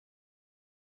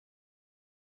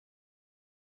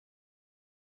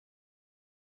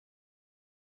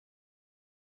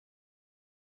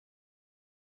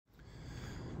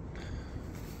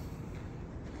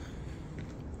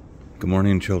Good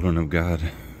morning, children of God.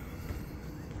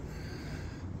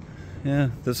 Yeah,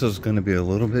 this is going to be a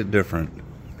little bit different.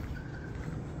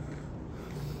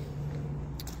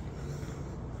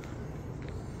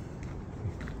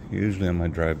 Usually on my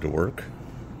drive to work,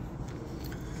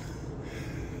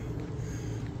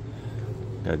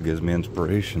 God gives me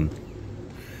inspiration,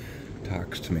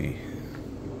 talks to me.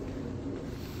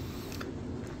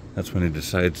 That's when He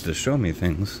decides to show me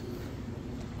things.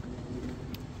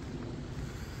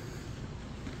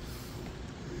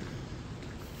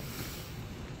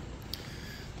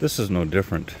 This is no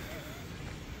different.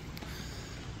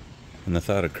 And the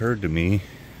thought occurred to me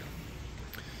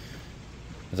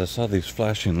as I saw these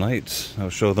flashing lights.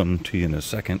 I'll show them to you in a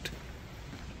second.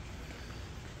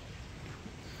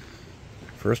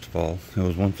 First of all, it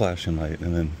was one flashing light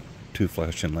and then two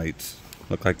flashing lights.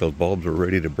 Looked like those bulbs were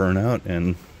ready to burn out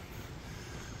and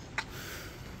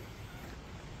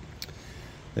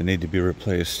they need to be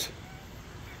replaced.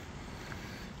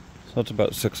 So it's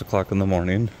about 6 o'clock in the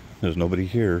morning. There's nobody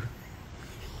here.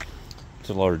 It's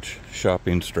a large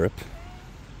shopping strip,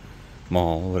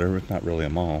 mall, whatever. It's not really a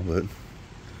mall, but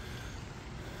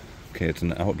okay, it's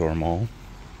an outdoor mall.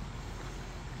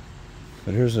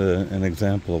 But here's an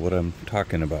example of what I'm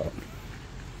talking about.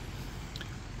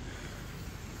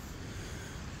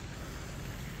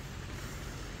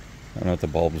 I don't know if the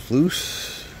bulb's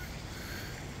loose.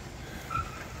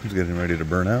 It's getting ready to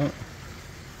burn out.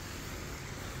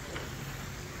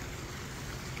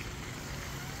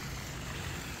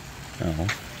 No. I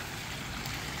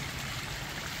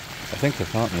think the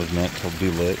fountain was meant to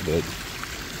be lit, but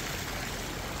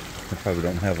I probably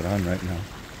don't have it on right now.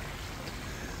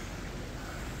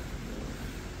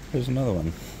 Here's another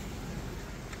one.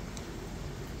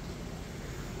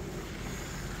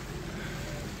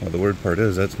 Well, the weird part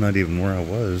is that's not even where I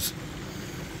was.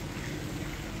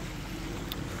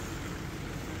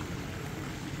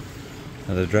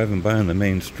 I was driving by on the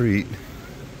main street.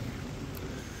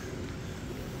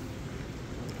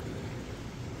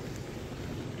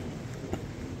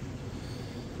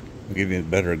 I'll give you a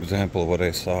better example of what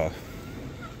I saw.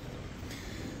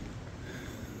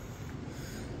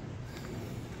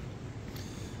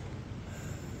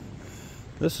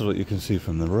 This is what you can see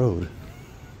from the road.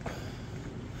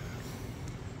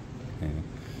 Okay.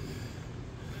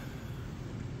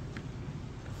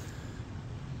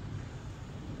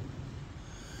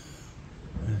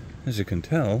 As you can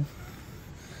tell,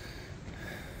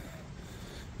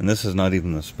 and this is not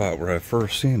even the spot where I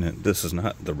first seen it. This is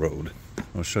not the road.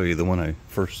 I'll show you the one I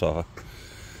first saw.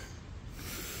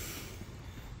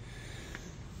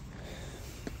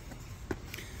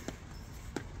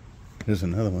 Here's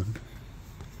another one.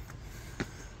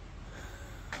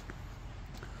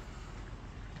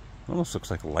 Almost looks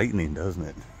like lightning, doesn't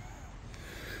it?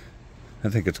 I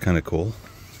think it's kind of cool.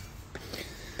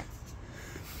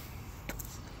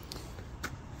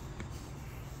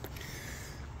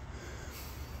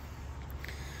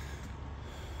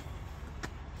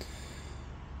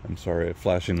 I'm sorry if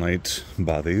flashing lights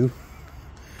bother you.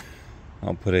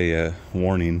 I'll put a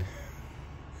warning.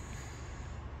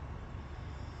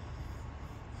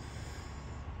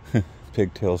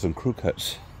 Pigtails and crew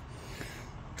cuts.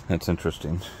 That's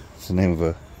interesting. It's the name of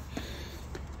a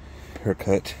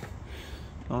haircut.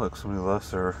 Oh look, somebody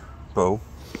lost their bow.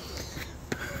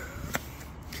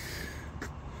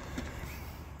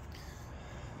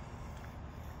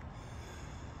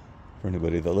 For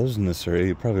anybody that lives in this area,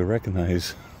 you probably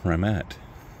recognize where I'm at.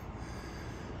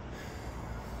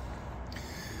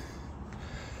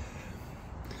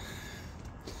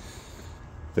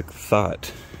 The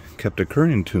thought kept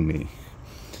occurring to me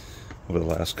over the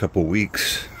last couple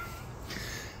weeks.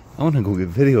 I want to go get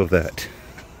video of that.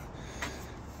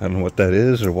 I don't know what that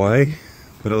is or why,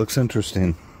 but it looks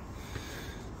interesting.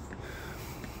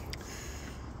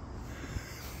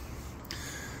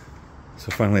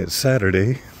 So finally it's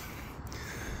Saturday.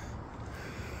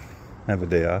 I have a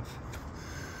day off.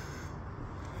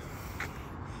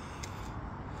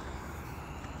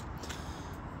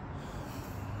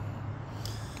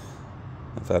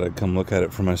 I thought I'd come look at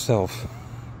it for myself.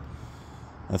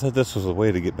 I thought this was a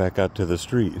way to get back out to the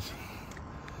street.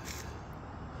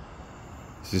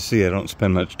 As you see, I don't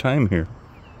spend much time here.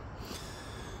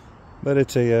 But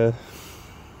it's the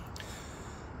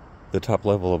top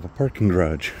level of a parking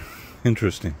garage.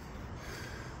 Interesting.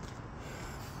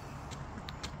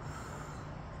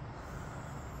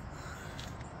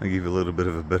 I'll give you a little bit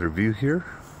of a better view here.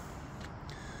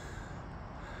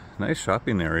 Nice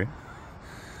shopping area.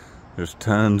 There's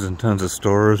tons and tons of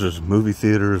stores. There's movie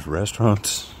theaters,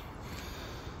 restaurants.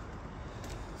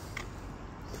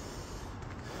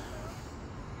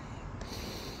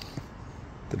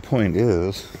 The point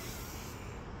is,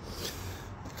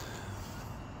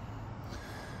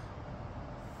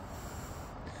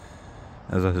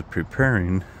 as I was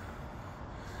preparing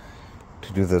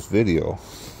to do this video,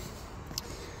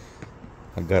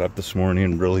 I got up this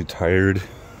morning really tired.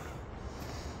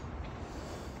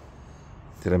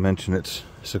 Did I mention it's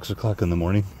 6 o'clock in the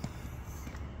morning?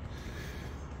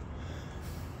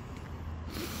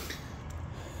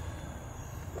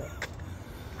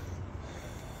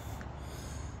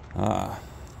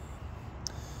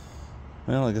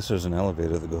 Well, I guess there's an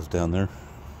elevator that goes down there.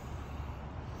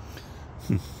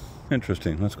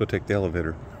 Interesting. Let's go take the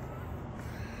elevator.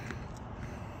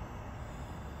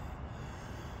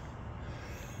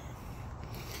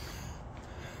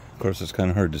 Of course, it's kind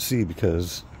of hard to see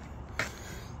because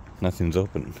nothing's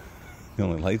open. The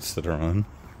only lights that are on,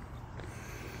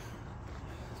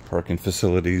 parking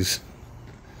facilities,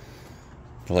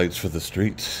 the lights for the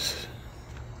streets.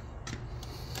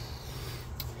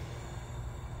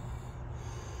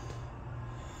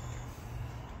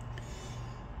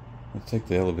 Let's take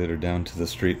the elevator down to the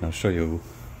street and I'll show you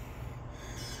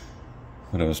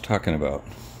what I was talking about.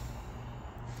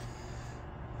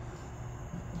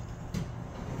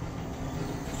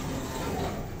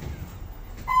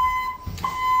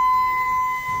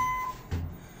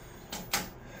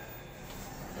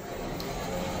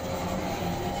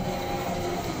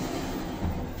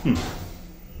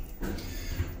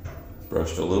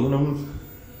 Brushed aluminum.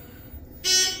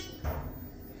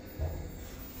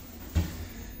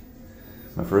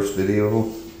 My first video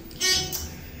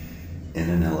in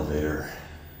an elevator.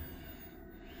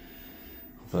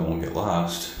 Hopefully I won't get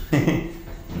lost.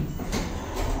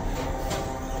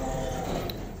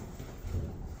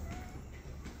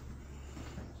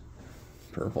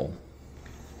 Purple.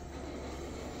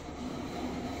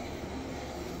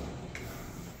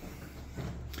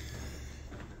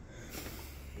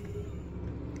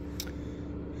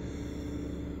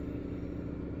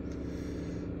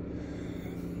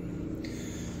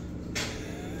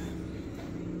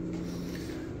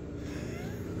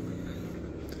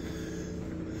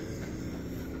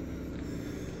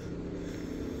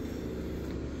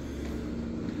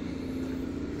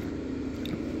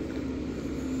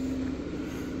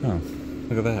 Oh,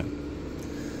 look at that.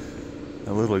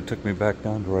 That literally took me back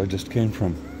down to where I just came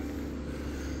from.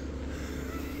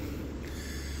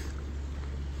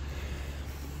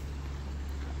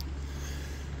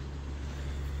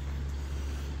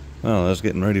 Well, I was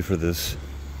getting ready for this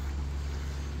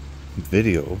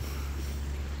video. I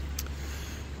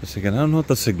was thinking, I don't know what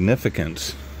the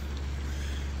significance,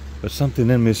 but something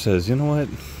in me says, you know what?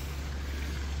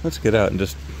 Let's get out and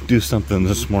just do something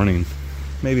this morning.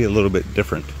 Maybe a little bit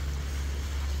different.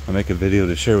 I'll make a video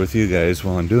to share with you guys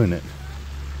while I'm doing it.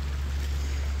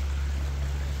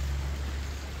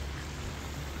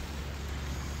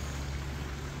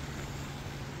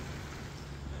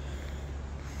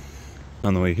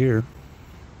 On the way here,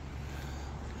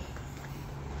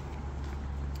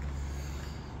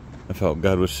 I felt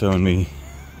God was showing me,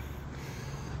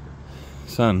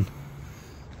 son,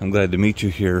 I'm glad to meet you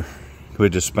here. Could we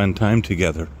just spend time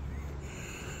together?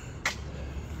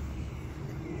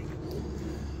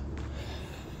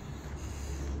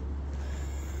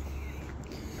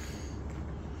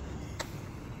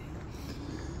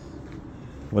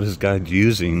 What is God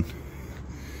using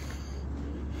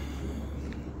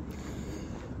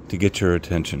to get your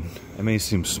attention? It may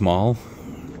seem small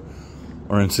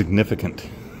or insignificant.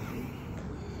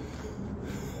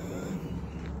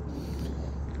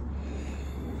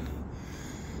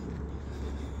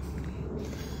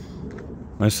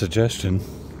 My suggestion,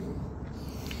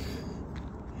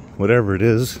 whatever it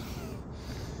is,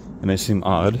 it may seem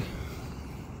odd,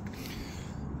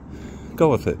 go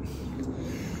with it.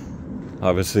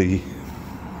 Obviously,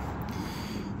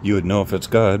 you would know if it's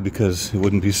God because it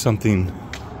wouldn't be something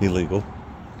illegal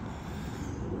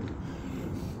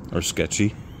or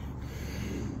sketchy.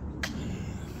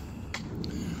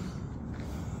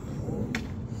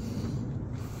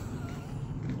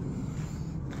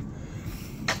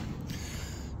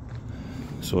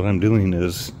 So what I'm doing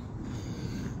is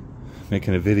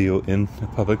making a video in a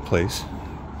public place.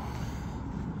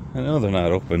 I know they're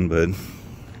not open, but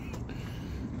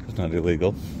it's not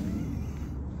illegal.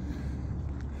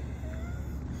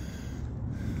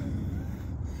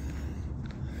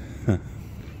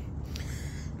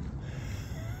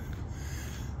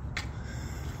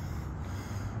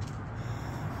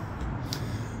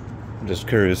 I'm just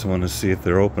curious. I want to see if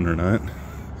they're open or not.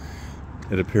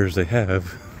 It appears they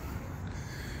have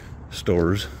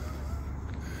stores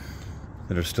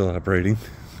that are still operating.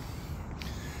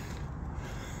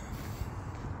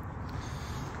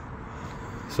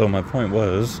 So So my point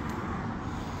was,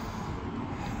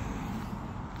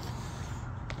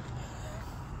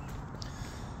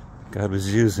 God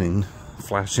was using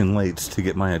flashing lights to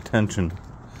get my attention.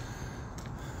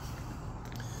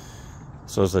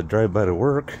 So as I drive by to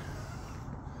work,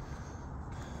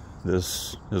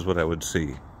 this is what I would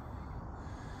see.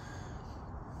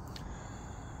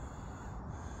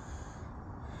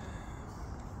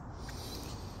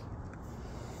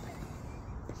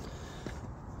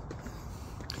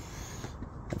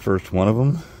 First one of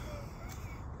them,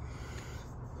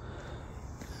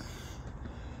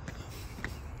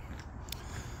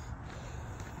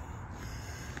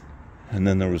 and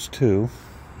then there was two,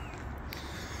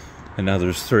 and now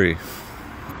there's three.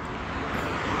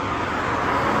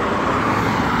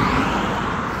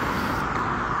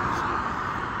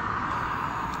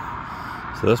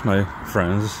 So that's, my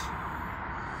friends,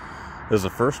 is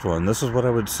the first one. This is what I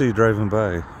would see driving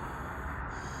by.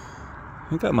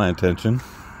 It got my attention.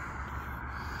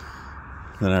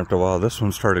 Then after a while, this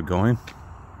one started going.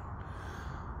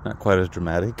 Not quite as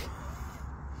dramatic.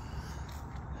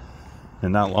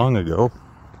 And not long ago,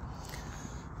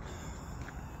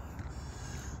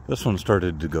 this one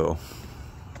started to go.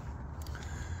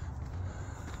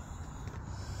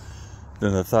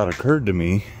 Then the thought occurred to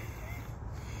me,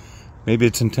 maybe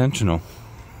it's intentional.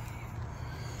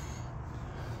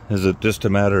 Is it just a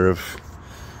matter of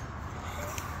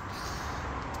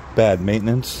bad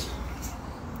maintenance?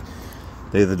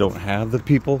 They either don't have the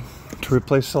people to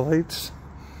replace the lights,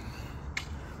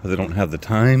 or they don't have the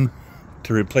time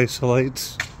to replace the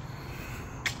lights,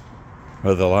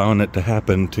 or they're allowing it to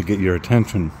happen to get your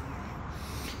attention.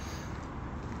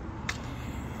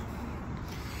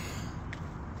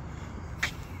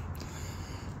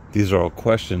 These are all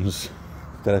questions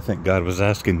that I think God was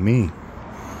asking me,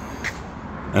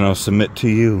 and I'll submit to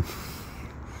you.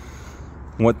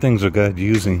 What things are God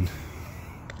using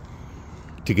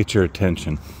to get your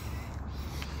attention?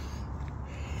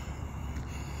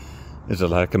 Is it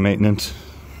lack of maintenance?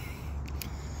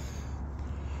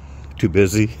 Too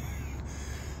busy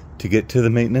to get to the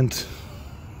maintenance?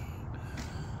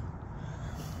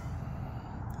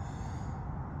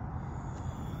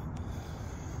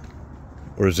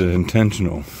 Or is it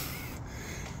intentional?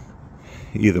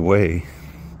 Either way,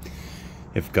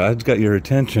 if God's got your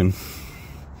attention,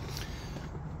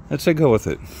 let's say go with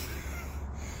it.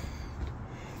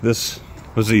 This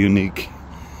was a unique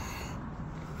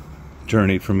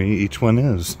journey for me. Each one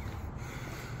is.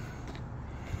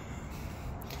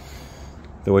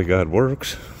 The way God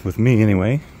works, with me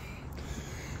anyway,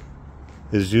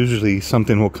 is usually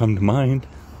something will come to mind.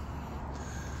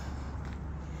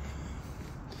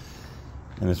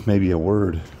 And it's maybe a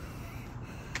word,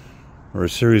 or a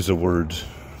series of words,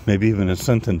 maybe even a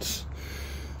sentence.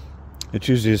 It's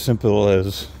usually as simple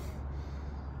as,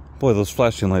 boy, those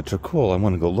flashing lights are cool. I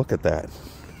want to go look at that.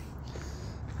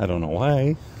 I don't know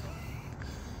why.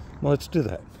 Well, let's do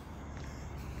that.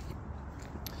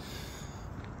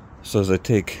 So as I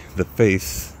take the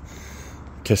faith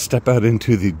to step out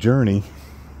into the journey,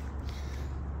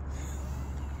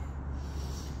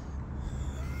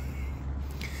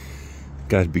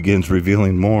 God begins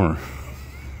revealing more.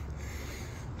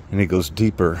 And He goes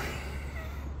deeper.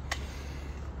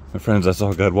 My friends, that's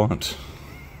all God wants.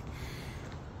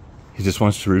 He just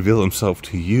wants to reveal Himself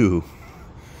to you,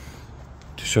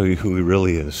 to show you who He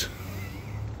really is.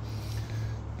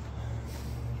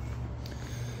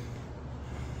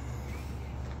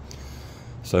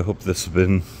 So I hope this has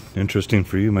been interesting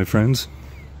for you, my friends.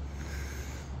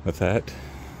 With that,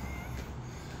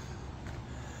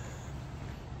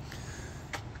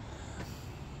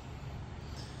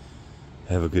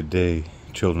 have a good day,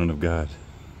 children of God.